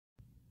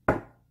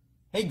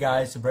Hey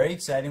guys, so very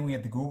exciting, we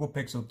have the Google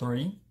Pixel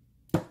 3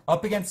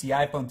 up against the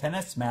iPhone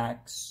XS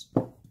Max.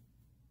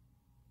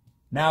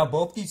 Now,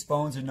 both these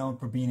phones are known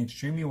for being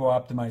extremely well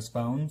optimized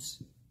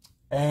phones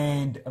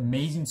and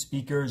amazing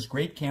speakers,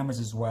 great cameras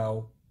as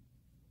well.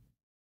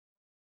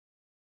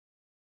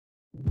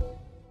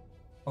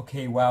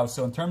 Okay, wow,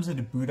 so in terms of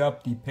the boot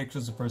up, the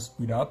Pixel's the first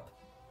boot up.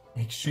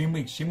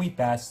 Extremely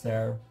fast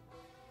there.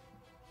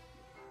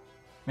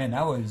 Man,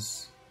 that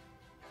was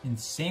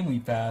insanely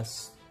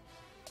fast.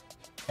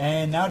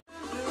 And now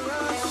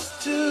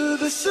to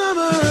the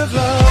summer of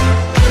love.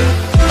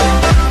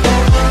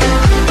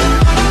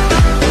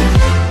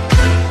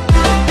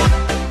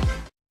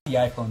 The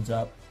iPhone's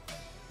up.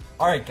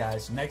 Alright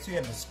guys, so next we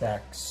have the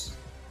specs.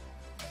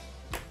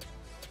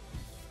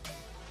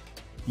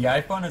 The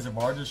iPhone has a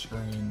larger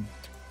screen,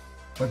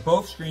 but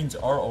both screens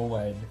are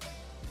OLED.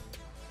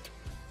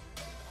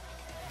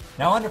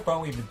 Now on the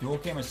front we have the dual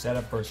camera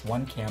setup versus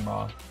one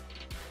camera.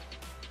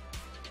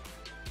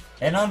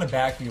 And on the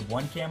back we have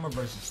one camera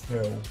versus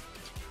two.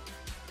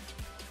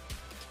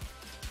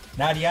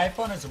 Now the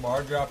iPhone has a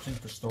larger option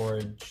for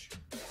storage.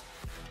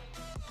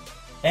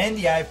 And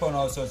the iPhone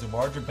also has a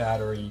larger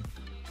battery.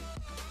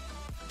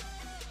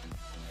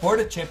 For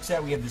the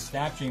chipset we have the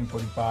Snapdragon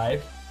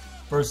 45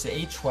 versus the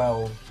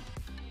A12.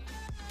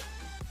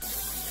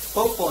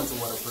 Both phones are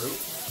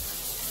waterproof.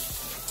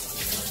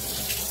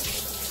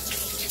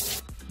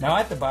 Now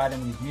at the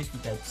bottom we have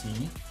USB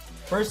Type-C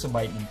versus a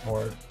Lightning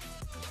port.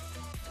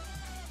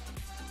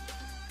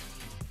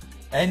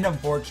 And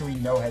unfortunately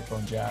no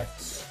headphone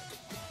jacks.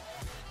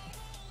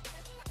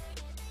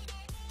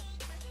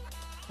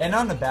 And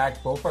on the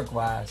back both are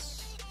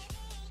glass.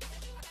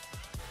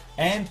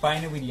 And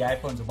finally the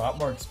iPhone's a lot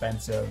more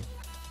expensive.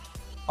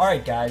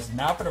 Alright guys,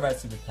 now for the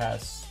rest of the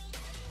test.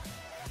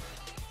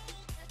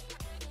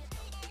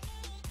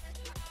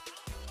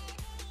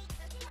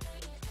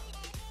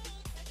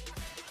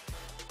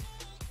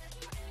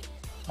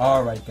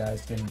 Alright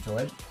guys, get into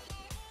it.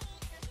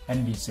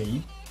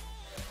 NBC.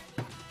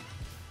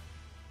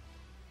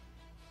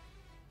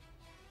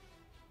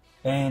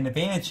 And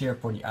advantage here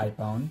for the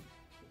iPhone.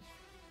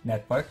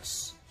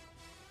 Netflix.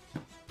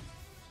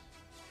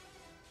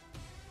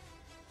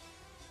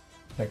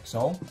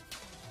 Pixel.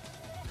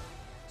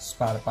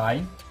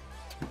 Spotify.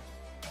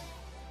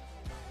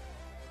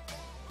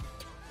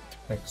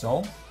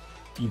 Pixel.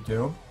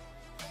 YouTube.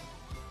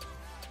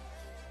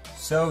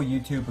 So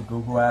YouTube, a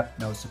Google app,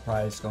 no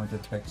surprise going to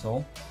the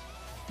Pixel.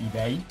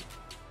 eBay.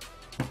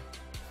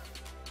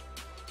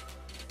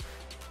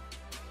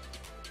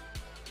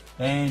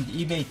 And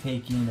eBay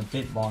taking a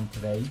bit long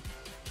today,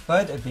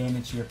 but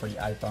advantage here for the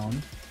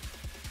iPhone.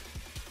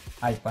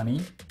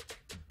 iFunny.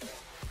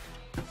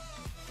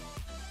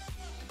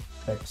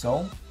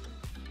 Pixel.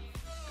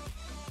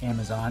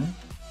 Amazon.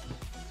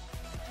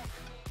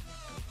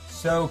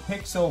 So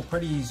Pixel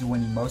pretty easy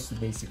winning most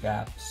of the basic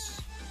apps.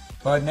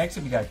 But next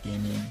up we got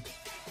gaming.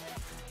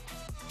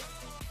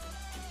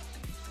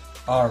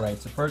 Alright,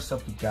 so first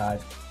up we got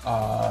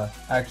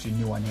actually a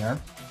new one here.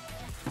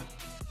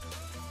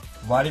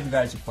 A lot of you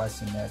guys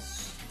requesting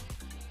this.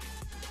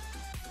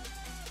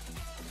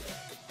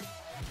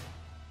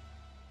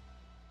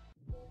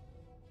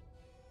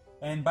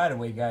 And by the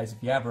way guys, if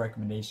you have a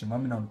recommendation, let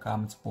me know in the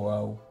comments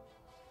below.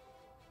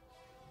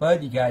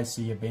 But you guys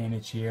see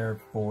advantage here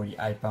for the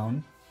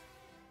iPhone.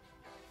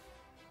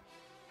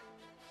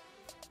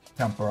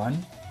 Temple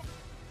Run.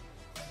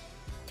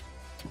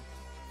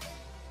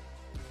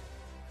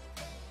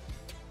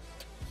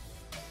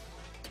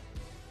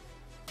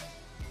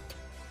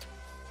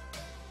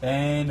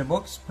 And it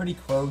looks pretty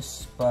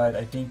close, but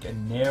I think a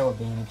narrow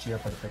advantage here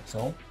for the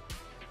Pixel.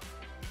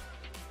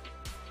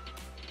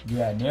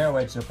 Yeah, narrow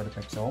edge here for the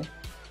Pixel.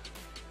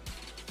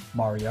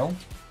 Mario.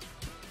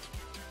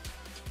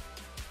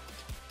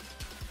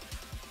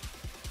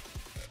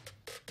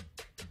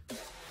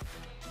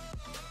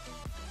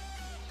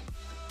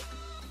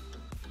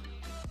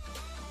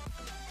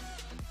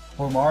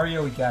 For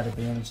Mario, we got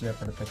advantage here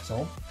for the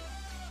Pixel.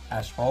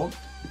 Asphalt.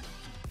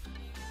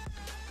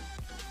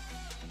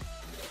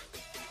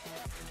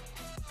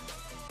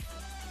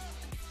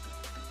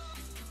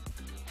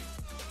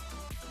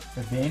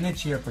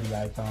 Advantage here for the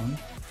iPhone.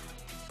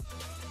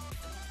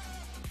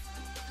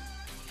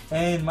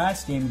 And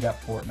last game we got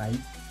Fortnite.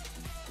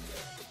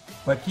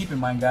 But keep in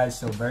mind guys,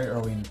 still very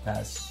early in the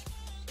test.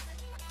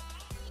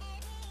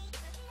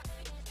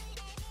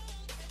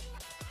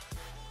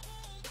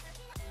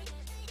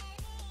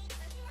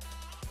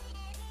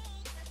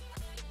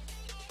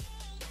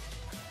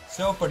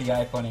 So for the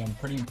iPhone, I'm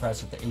pretty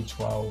impressed with the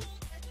A12.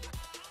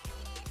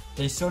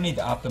 They still need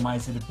to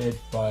optimize it a bit,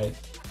 but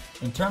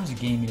in terms of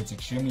gaming, it's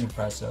extremely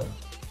impressive.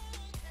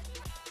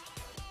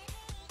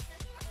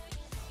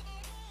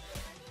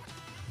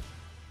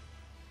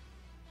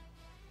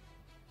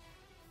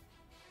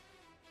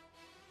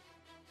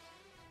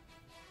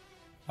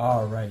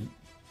 Alright.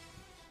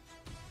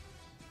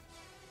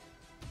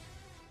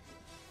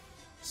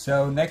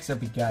 So next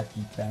up we got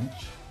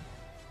Geekbench.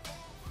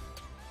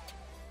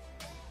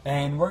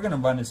 And we're going to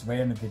run this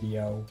later in the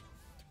video.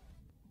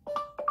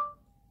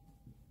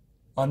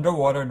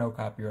 Underwater, no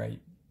copyright.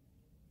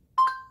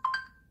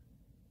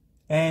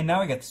 And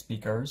now we get the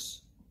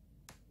speakers.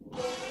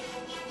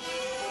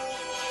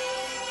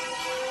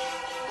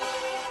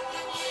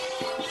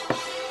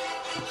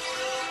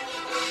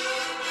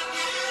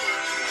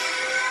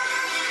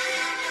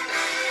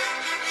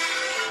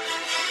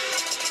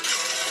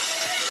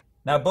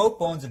 Now both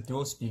phones have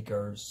dual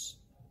speakers.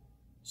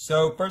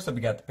 So first up we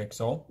got the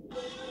Pixel.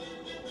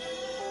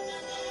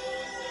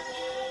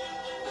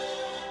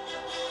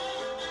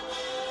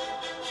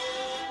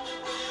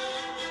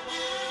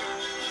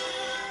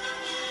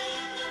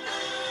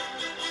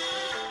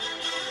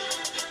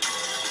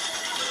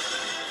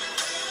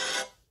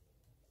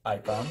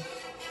 iPhone.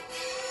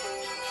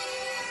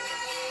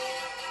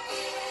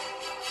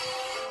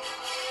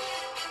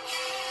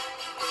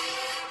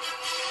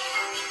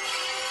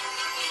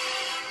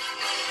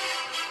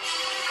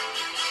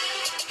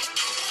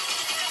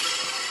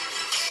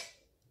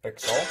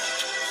 Pixel.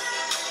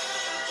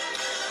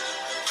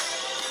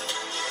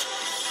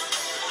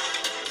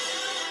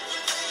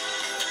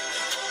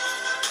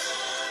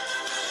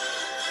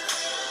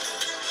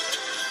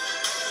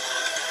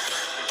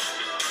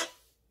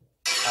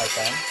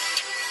 iPhone.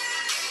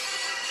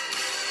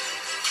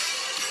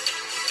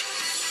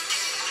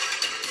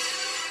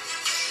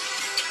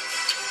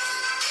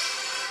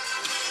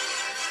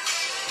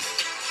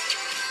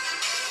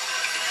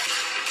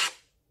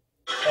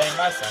 And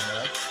my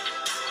camera.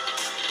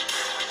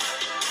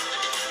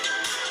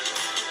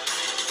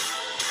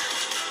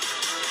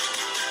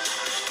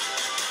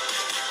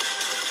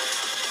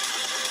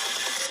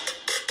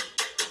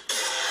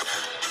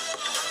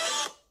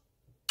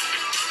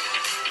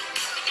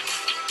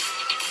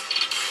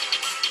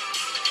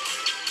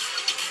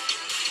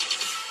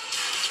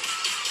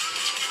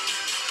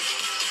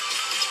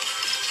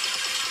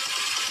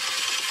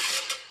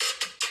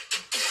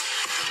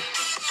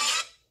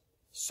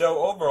 So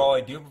overall,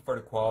 I do prefer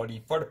the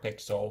quality for the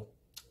Pixel.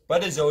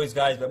 But as always,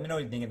 guys, let me know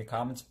what you think in the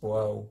comments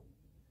below.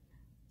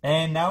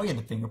 And now we have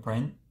the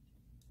fingerprint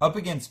up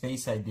against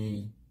Face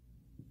ID.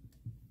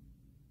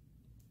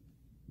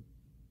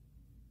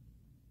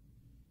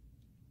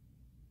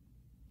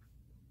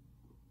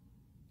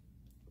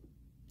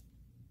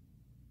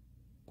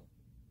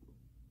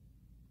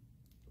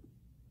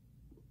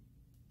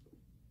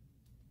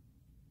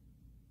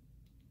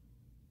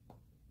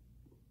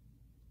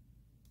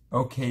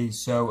 Okay,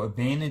 so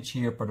advantage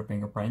here for the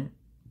fingerprint.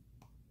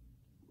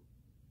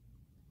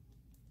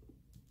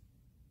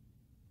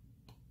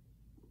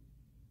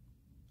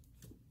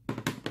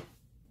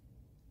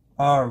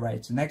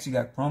 Alright, so next you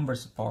got Chrome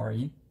versus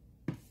Safari.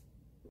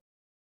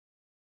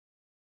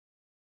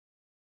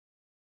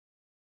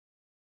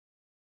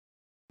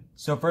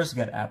 So first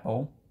you got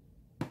Apple.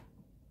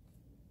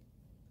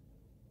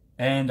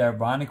 And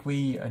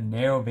ironically, a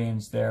narrow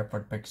advantage there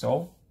for the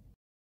Pixel.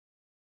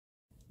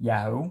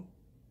 Yahoo.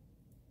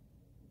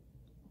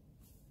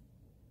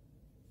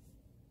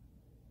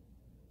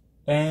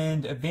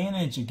 And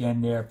advantage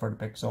again there for the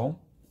Pixel.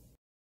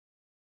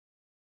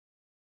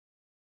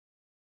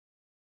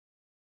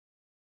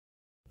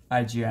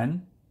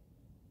 IGN.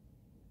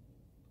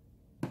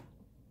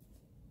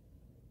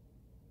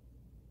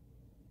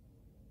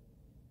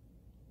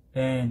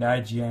 And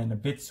IGN a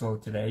bit slow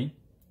today,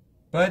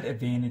 but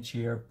advantage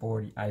here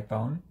for the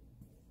iPhone.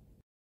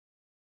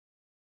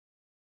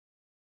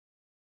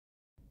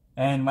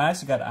 And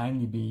last we got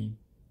IMDb.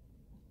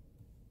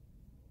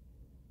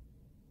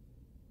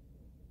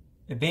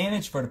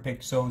 Advantage for the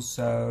Pixel,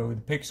 so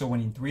the Pixel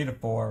winning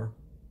 3-4.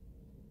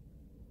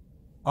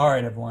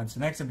 Alright everyone,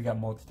 so next up we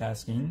got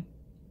multitasking.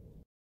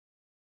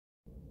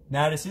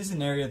 Now this is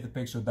an area that the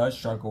Pixel does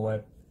struggle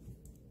with.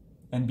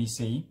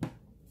 NBC.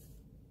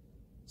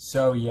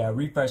 So yeah,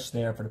 refresh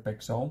there for the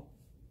Pixel.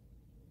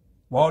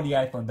 While the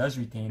iPhone does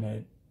retain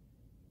it.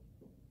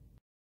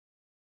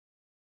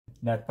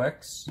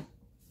 Netflix.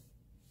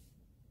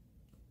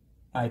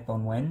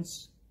 iPhone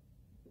wins.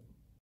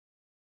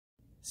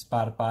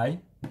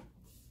 Spotify.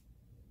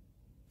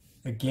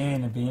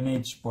 Again,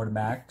 advantage for the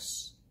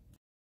Macs.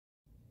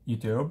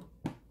 YouTube.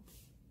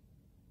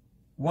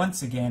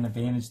 Once again,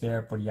 advantage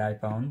there for the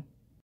iPhone.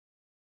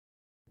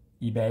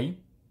 eBay.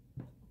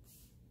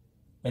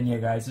 And yeah,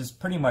 guys, this is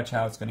pretty much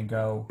how it's going to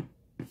go.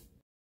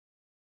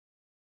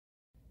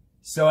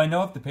 So I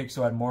know if the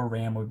Pixel had more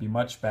RAM, it would be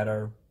much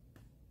better.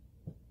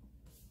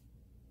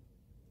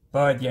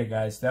 But yeah,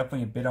 guys,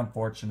 definitely a bit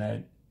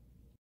unfortunate.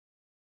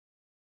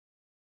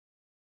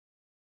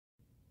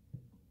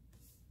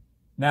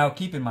 Now,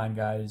 keep in mind,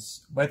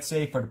 guys, let's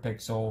say for the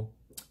Pixel,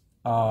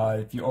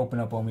 if you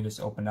open up only just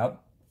open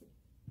up.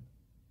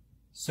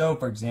 So,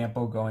 for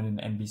example, going in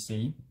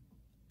NBC.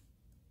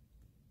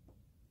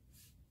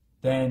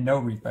 Then no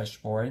refresh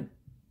for it.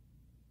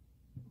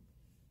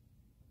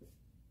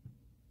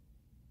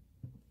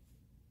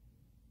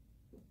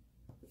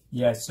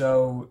 Yeah,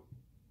 so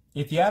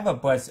if you have a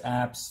less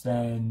apps,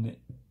 then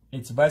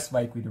it's less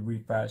likely to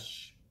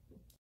refresh.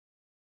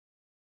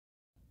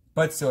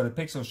 But still, the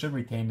Pixel should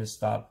retain this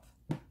stuff.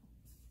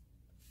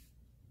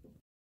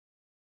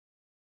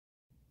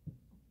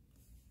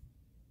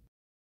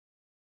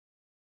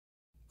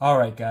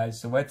 Alright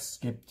guys, so let's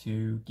skip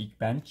to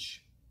Geekbench.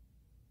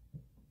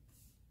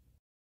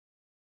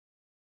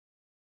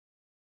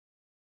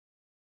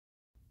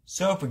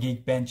 So for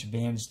Geekbench,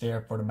 Advanced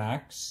there for the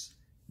max.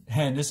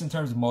 And this in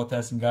terms of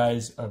multitasking,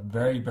 guys, a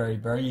very, very,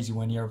 very easy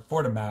one here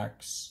for the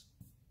max.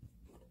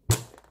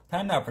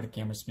 Pan out for the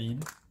camera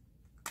speed.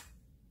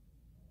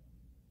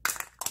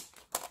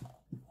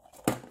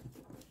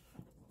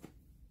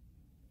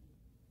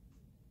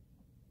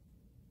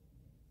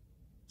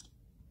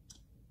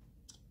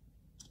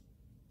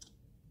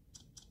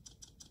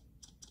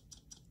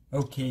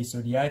 Okay,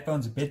 so the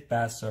iPhone's a bit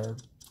faster,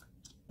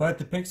 but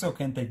the Pixel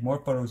can take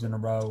more photos in a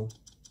row.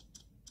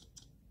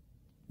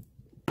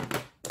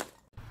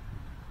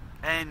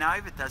 And now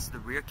I've tested the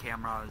rear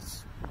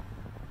cameras.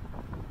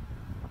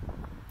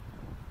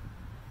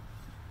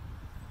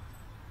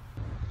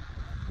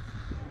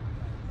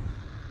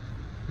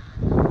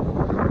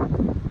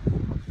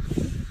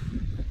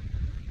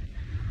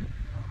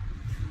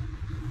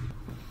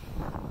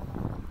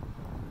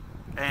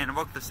 And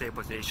work the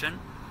stabilization.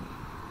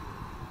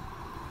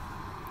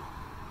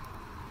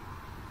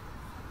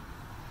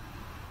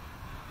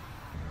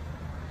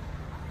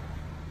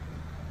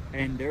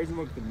 And there's a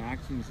look at the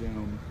maximum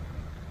zoom.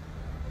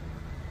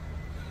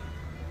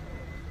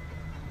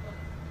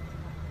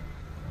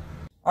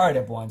 Alright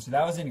everyone, so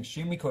that was an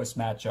extremely close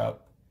matchup.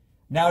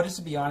 Now just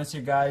to be honest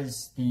here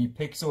guys, the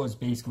Pixel is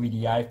basically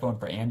the iPhone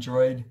for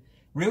Android.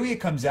 Really it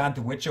comes down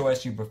to which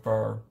OS you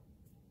prefer.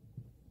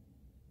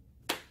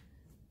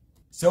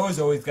 So as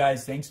always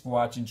guys, thanks for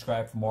watching,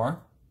 subscribe for more.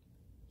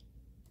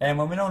 And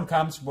let me know in the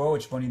comments below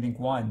which one you think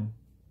won.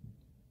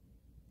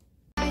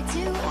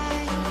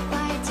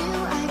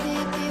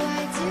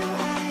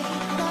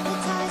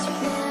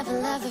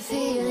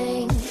 Feel